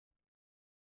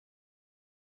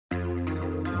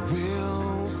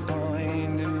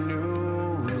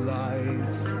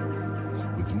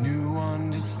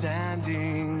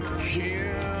misunderstanding.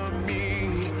 Hear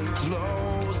me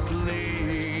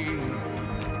closely.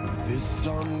 This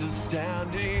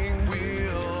understanding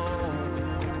will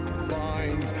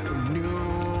find a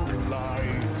new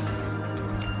life.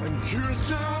 And here's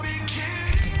the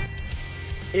beginning.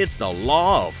 It's the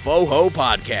Law of Faux-Ho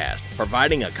podcast,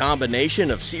 providing a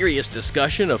combination of serious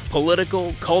discussion of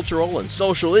political, cultural, and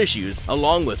social issues,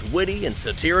 along with witty and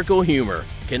satirical humor,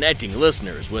 connecting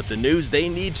listeners with the news they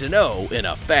need to know in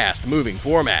a fast-moving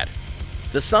format.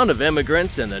 The son of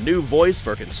immigrants and the new voice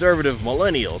for conservative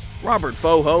millennials, Robert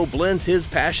Faux-Ho blends his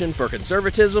passion for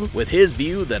conservatism with his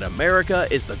view that America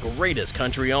is the greatest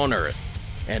country on earth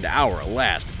and our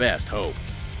last best hope.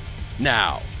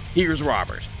 Now, here's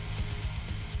Robert.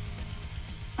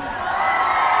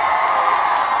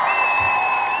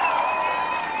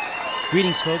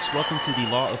 Greetings, folks. Welcome to the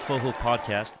Law of Faux-Ho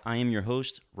podcast. I am your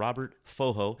host, Robert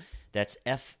Faux-Ho. That's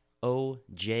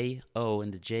F-O-J-O,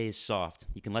 and the J is soft.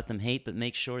 You can let them hate, but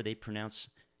make sure they pronounce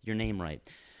your name right.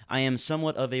 I am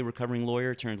somewhat of a recovering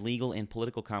lawyer turned legal and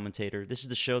political commentator. This is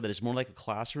the show that is more like a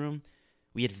classroom.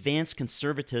 We advance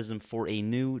conservatism for a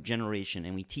new generation,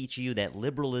 and we teach you that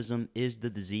liberalism is the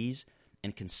disease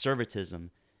and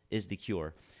conservatism is the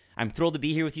cure. I'm thrilled to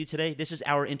be here with you today. This is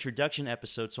our introduction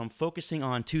episode, so I'm focusing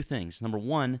on two things. Number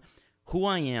one, who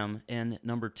I am, and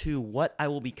number two, what I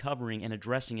will be covering and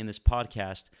addressing in this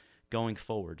podcast going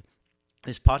forward.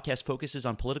 This podcast focuses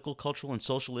on political, cultural, and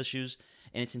social issues,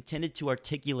 and it's intended to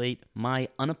articulate my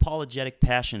unapologetic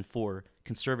passion for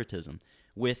conservatism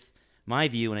with my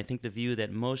view, and I think the view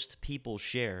that most people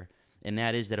share, and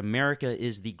that is that America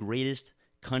is the greatest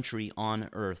country on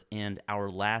earth and our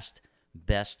last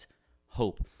best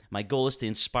hope. My goal is to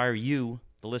inspire you,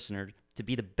 the listener, to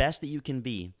be the best that you can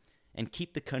be and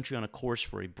keep the country on a course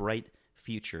for a bright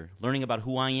future. Learning about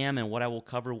who I am and what I will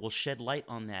cover will shed light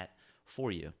on that for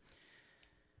you.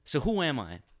 So who am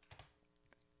I?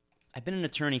 I've been an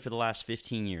attorney for the last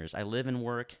 15 years. I live and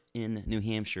work in New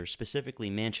Hampshire, specifically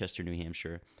Manchester, New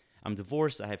Hampshire. I'm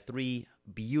divorced. I have 3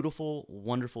 beautiful,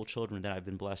 wonderful children that I've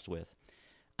been blessed with.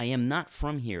 I am not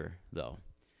from here, though.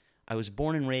 I was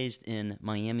born and raised in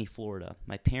Miami, Florida.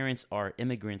 My parents are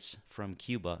immigrants from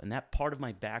Cuba, and that part of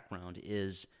my background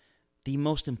is the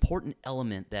most important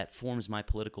element that forms my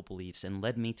political beliefs and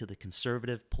led me to the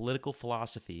conservative political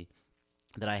philosophy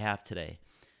that I have today.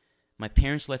 My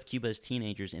parents left Cuba as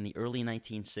teenagers in the early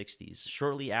 1960s,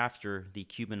 shortly after the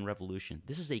Cuban Revolution.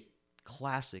 This is a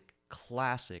classic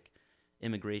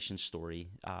immigration story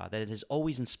that it has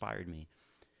always inspired me.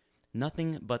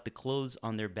 Nothing but the clothes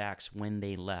on their backs when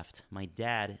they left. My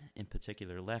dad, in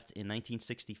particular, left in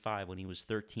 1965 when he was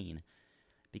 13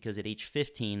 because at age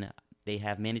 15, they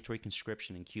have mandatory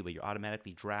conscription in Cuba. You're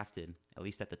automatically drafted, at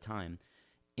least at the time,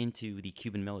 into the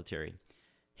Cuban military.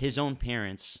 His own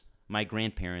parents, my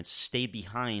grandparents, stayed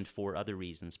behind for other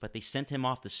reasons, but they sent him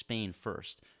off to Spain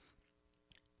first.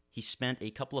 He spent a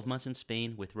couple of months in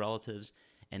Spain with relatives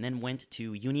and then went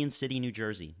to Union City, New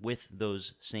Jersey with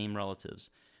those same relatives,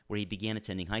 where he began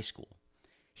attending high school.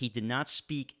 He did not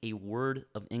speak a word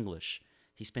of English.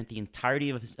 He spent the entirety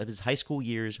of his high school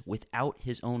years without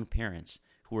his own parents,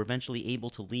 who were eventually able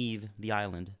to leave the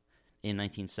island in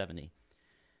 1970.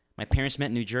 My parents met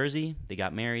in New Jersey. They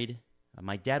got married.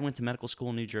 My dad went to medical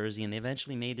school in New Jersey, and they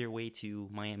eventually made their way to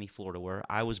Miami, Florida, where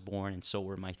I was born, and so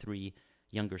were my 3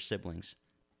 younger siblings.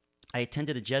 I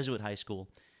attended a Jesuit high school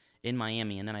in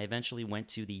Miami, and then I eventually went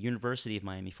to the University of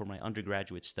Miami for my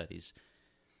undergraduate studies.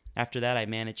 After that, I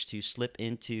managed to slip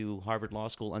into Harvard Law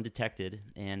School undetected,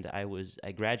 and I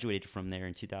graduated from there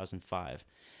in 2005.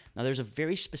 Now, there's a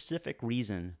very specific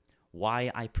reason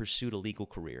why I pursued a legal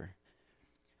career.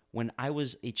 When I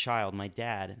was a child, my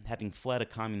dad, having fled a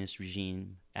communist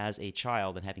regime as a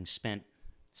child and having spent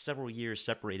several years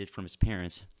separated from his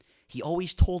parents, he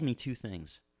always told me 2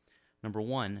 things. Number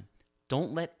 1,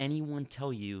 don't let anyone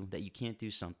tell you that you can't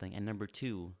do something. And number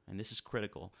 2, and this is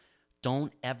critical,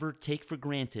 don't ever take for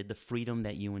granted the freedom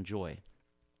that you enjoy,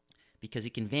 because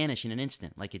it can vanish in an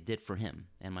instant like it did for him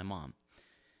and my mom.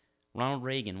 Ronald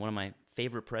Reagan, one of my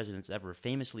favorite presidents ever,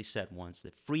 famously said once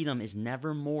that freedom is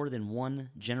never more than 1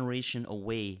 generation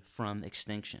away from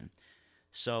extinction.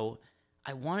 So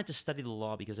I wanted to study the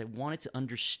law because I wanted to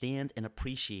understand and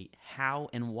appreciate how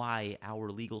and why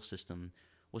our legal system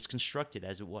was constructed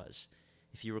as it was.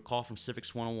 If you recall from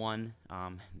Civics 101,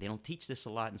 they don't teach this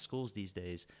a lot in schools these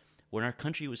days. When our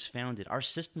country was founded, our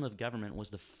system of government was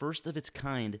the first of its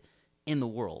kind in the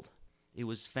world. It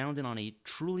was founded on a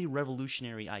truly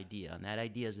revolutionary idea, and that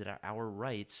idea is that our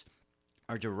rights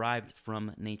are derived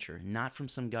from nature, not from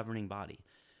some governing body.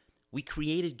 We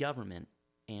created government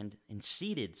and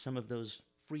ceded some of those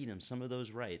freedoms, some of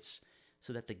those rights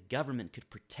so that the government could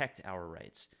protect our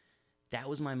rights. That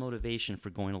was my motivation for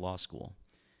going to law school.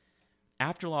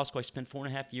 After law school, I spent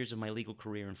 4.5 years of my legal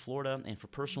career in Florida, and for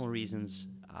personal reasons,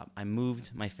 I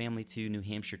moved my family to New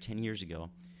Hampshire 10 years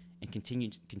ago and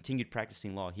continued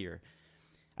practicing law here.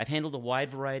 I've handled a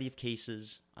wide variety of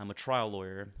cases. I'm a trial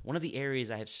lawyer. One of the areas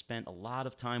I have spent a lot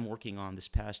of time working on this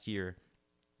past year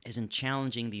is in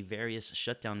challenging the various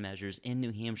shutdown measures in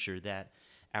New Hampshire that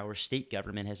our state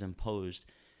government has imposed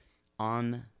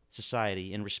on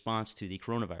society in response to the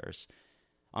coronavirus.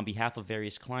 On behalf of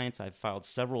various clients, I've filed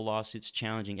several lawsuits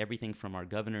challenging everything from our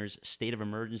governor's state of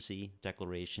emergency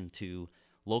declaration to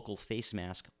local face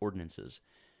mask ordinances.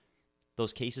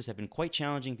 Those cases have been quite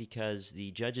challenging because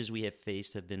the judges we have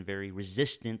faced have been very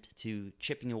resistant to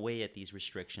chipping away at these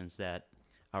restrictions that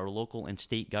our local and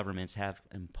state governments have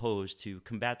imposed to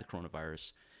combat the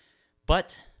coronavirus.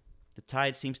 But the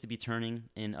tide seems to be turning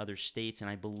in other states, and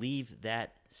I believe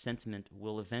that sentiment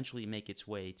will eventually make its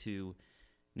way to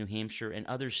New Hampshire and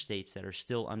other states that are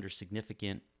still under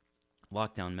significant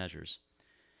lockdown measures.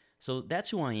 So that's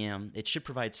who I am. It should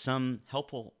provide some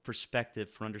helpful perspective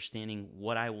for understanding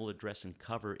what I will address and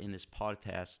cover in this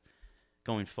podcast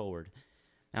going forward.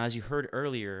 Now, as you heard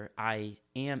earlier, I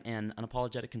am an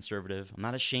unapologetic conservative. I'm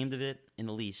not ashamed of it in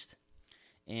the least.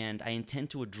 And I intend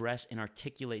to address and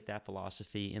articulate that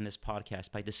philosophy in this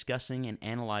podcast by discussing and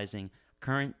analyzing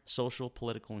current social,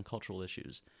 political, and cultural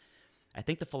issues. I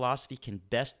think the philosophy can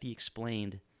best be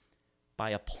explained by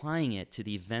applying it to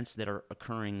the events that are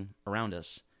occurring around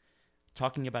us.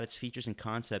 Talking about its features and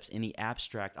concepts in the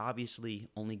abstract obviously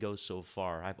only goes so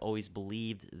far. I've always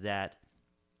believed that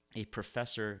a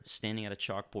professor standing at a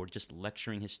chalkboard just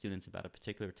lecturing his students about a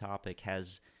particular topic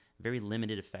has very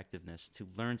limited effectiveness. To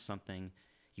learn something,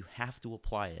 you have to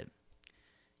apply it.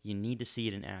 You need to see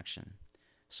it in action.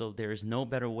 So there is no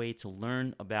better way to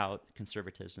learn about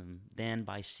conservatism than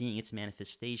by seeing its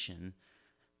manifestation,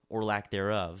 or lack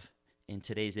thereof, in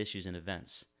today's issues and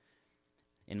events.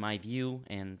 In my view,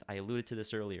 and I alluded to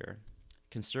this earlier,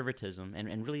 conservatism,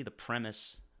 and really the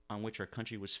premise on which our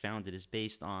country was founded, is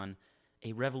based on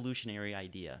a revolutionary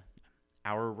idea.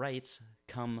 Our rights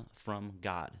come from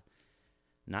God,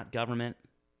 not government,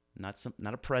 not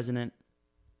a president,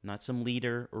 not some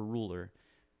leader or ruler.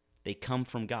 They come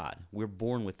from God. We're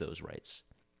born with those rights.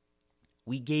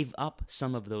 We gave up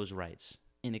some of those rights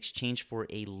in exchange for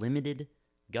a limited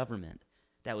government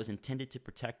that was intended to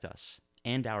protect us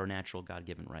and our natural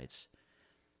God-given rights.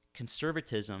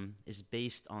 Conservatism is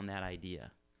based on that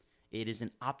idea. It is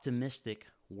an optimistic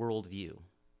worldview.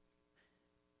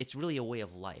 It's really a way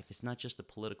of life. It's not just a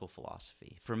political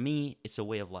philosophy. For me, it's a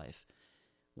way of life.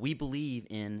 We believe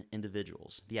in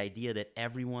individuals, the idea that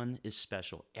everyone is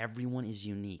special, everyone is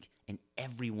unique, and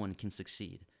everyone can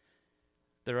succeed.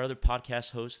 There are other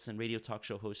podcast hosts and radio talk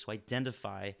show hosts who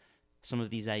identify some of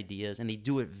these ideas, and they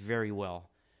do it very well.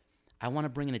 I want to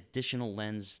bring an additional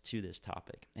lens to this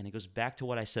topic, and it goes back to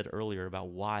what I said earlier about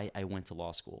why I went to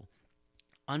law school.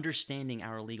 Understanding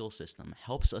our legal system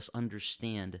helps us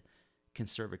understand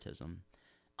conservatism,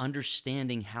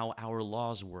 understanding how our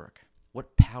laws work,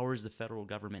 what powers the federal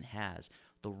government has,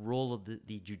 the role of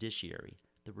the judiciary,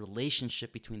 the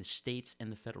relationship between the states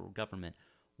and the federal government,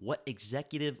 what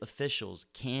executive officials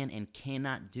can and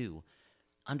cannot do.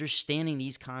 Understanding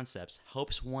these concepts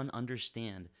helps one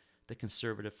understand the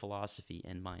conservative philosophy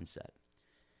and mindset.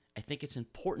 I think it's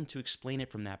important to explain it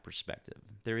from that perspective.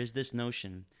 There is this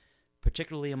notion,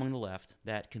 particularly among the left,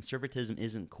 that conservatism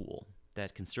isn't cool,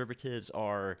 that conservatives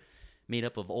are made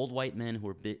up of old white men who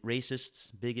are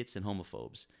racists, bigots, and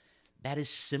homophobes. That is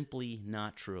simply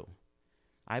not true.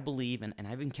 I believe, and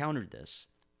I've encountered this,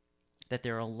 that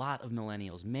there are a lot of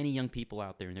millennials, many young people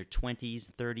out there in their 20s,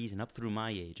 30s, and up through my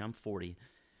age, I'm 40,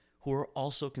 who are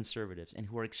also conservatives and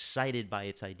who are excited by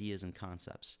its ideas and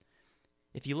concepts.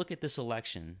 If you look at this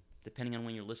election, depending on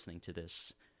when you're listening to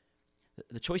this,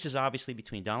 the choice is obviously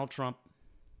between Donald Trump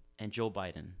and Joe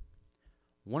Biden.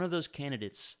 One of those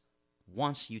candidates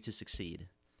wants you to succeed.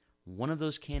 One of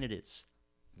those candidates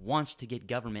wants to get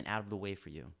government out of the way for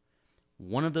you.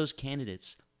 One of those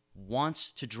candidates wants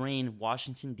to drain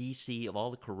Washington, D.C. of all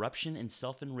the corruption and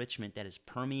self-enrichment that has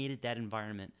permeated that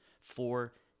environment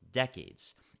for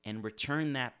decades and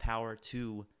return that power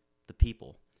to the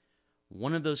people.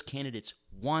 One of those candidates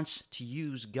wants to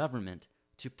use government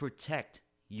to protect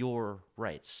your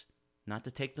rights, not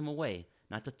to take them away,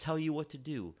 not to tell you what to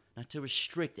do, not to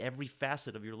restrict every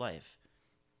facet of your life.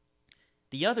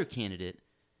 The other candidate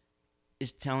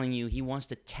is telling you he wants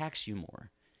to tax you more.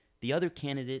 The other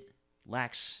candidate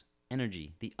lacks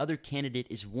energy. The other candidate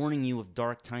is warning you of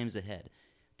dark times ahead.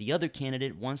 The other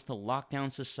candidate wants to lock down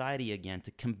society again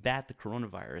to combat the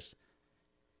coronavirus.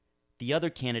 The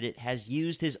other candidate has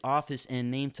used his office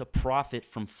and name to profit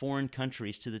from foreign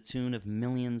countries to the tune of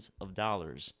millions of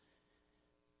dollars.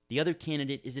 The other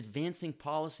candidate is advancing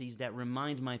policies that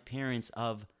remind my parents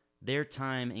of their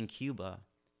time in Cuba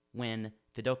when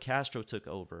Fidel Castro took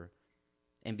over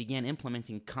and began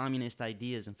implementing communist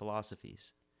ideas and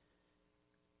philosophies.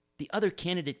 The other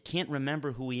candidate can't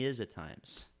remember who he is at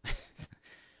times.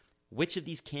 Which of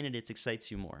these candidates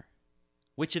excites you more?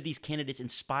 Which of these candidates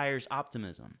inspires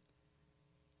optimism?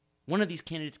 One of these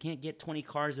candidates can't get 20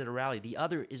 cars at a rally. The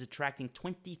other is attracting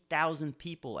 20,000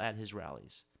 people at his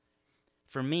rallies.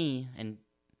 For me and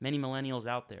many millennials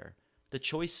out there, the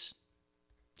choice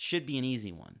should be an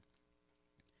easy one.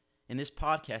 In this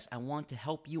podcast, I want to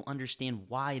help you understand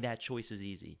why that choice is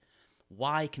easy,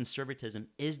 why conservatism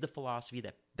is the philosophy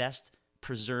that best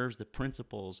preserves the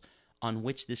principles on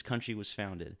which this country was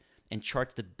founded and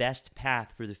charts the best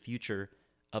path for the future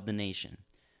of the nation.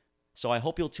 So I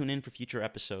hope you'll tune in for future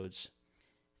episodes.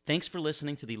 Thanks for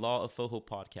listening to the Law of Foho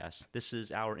podcast. This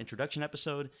is our introduction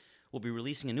episode. We'll be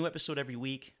releasing a new episode every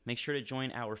week. Make sure to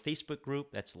join our Facebook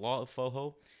group. That's Law of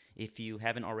Foho. If you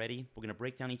haven't already, we're going to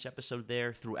break down each episode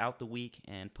there throughout the week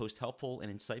and post helpful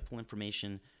and insightful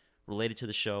information related to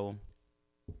the show.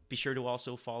 Be sure to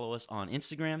also follow us on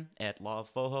Instagram at Law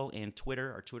of Foho and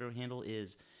Twitter. Our Twitter handle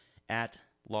is at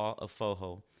Law of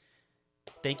Foho.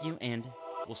 Thank you, and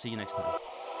we'll see you next time.